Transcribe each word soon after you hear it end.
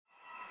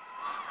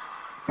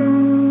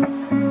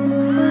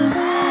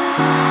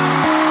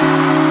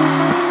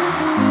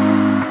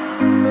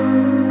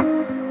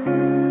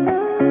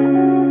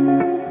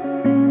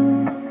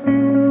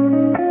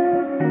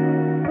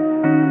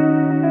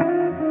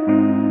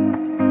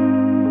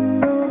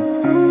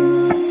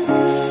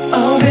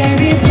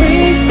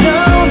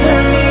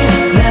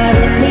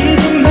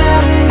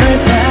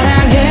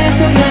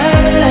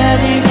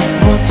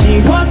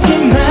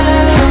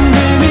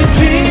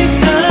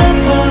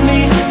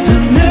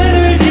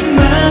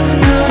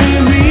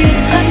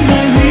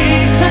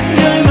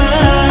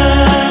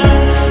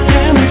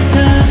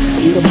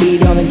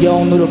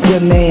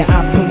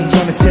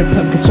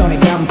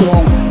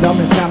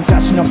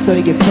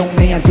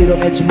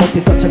꺼내지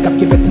못했던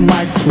차갑게 뱉은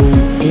말투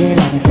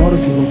이라는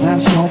노력으로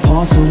마셔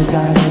벗은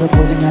사람으로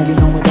포장하기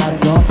너무 다른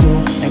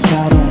것도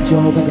날카로운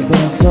조각을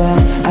보였어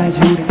알지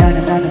우리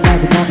나는 알고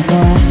너는 너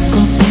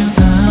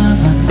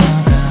꽃피우다만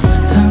너가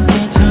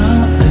담기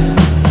전에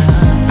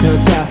그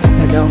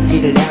따뜻한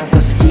온기를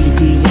안고서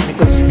지지 않는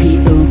꽃을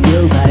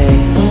피우길 바래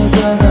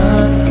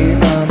오전한 이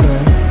맘은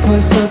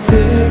벌써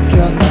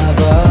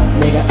들켰나봐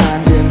내가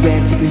앉은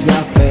벤치 그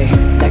옆에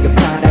날개판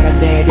하나가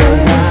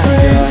내려놔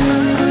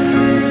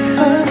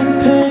I'm in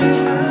pain,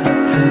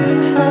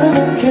 I'm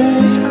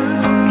okay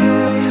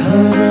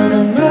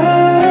허전한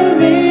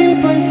마음이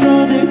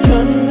벌써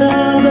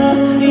들켰나봐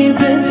이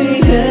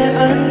벤치에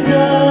앉아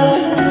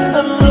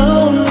A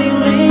lonely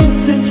leaf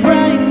sits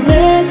right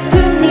next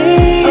to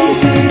me Oh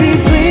baby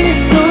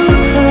please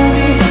don't hurt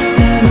me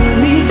날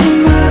울리지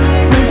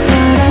마널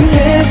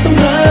사랑했던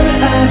맘을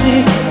아직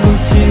못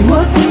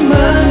지웠지만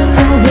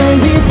Oh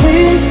baby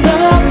please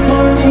stop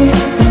for me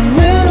더는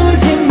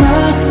울지 마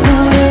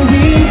너를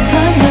위한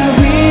날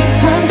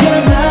위한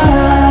결말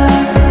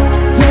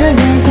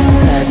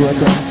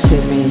살고도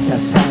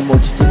시민사상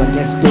모두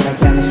지방에서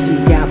돌아가는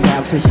시간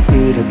밤새시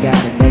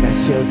들어가는 내가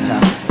싫다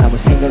아무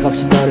생각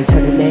없이 너를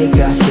찾는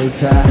내가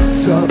싫다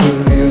수업을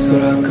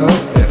위해서라고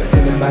내가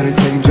듣는 말을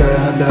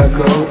책임져야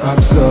한다고 I'm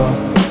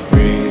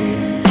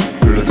sorry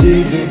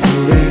불러지진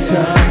둘이서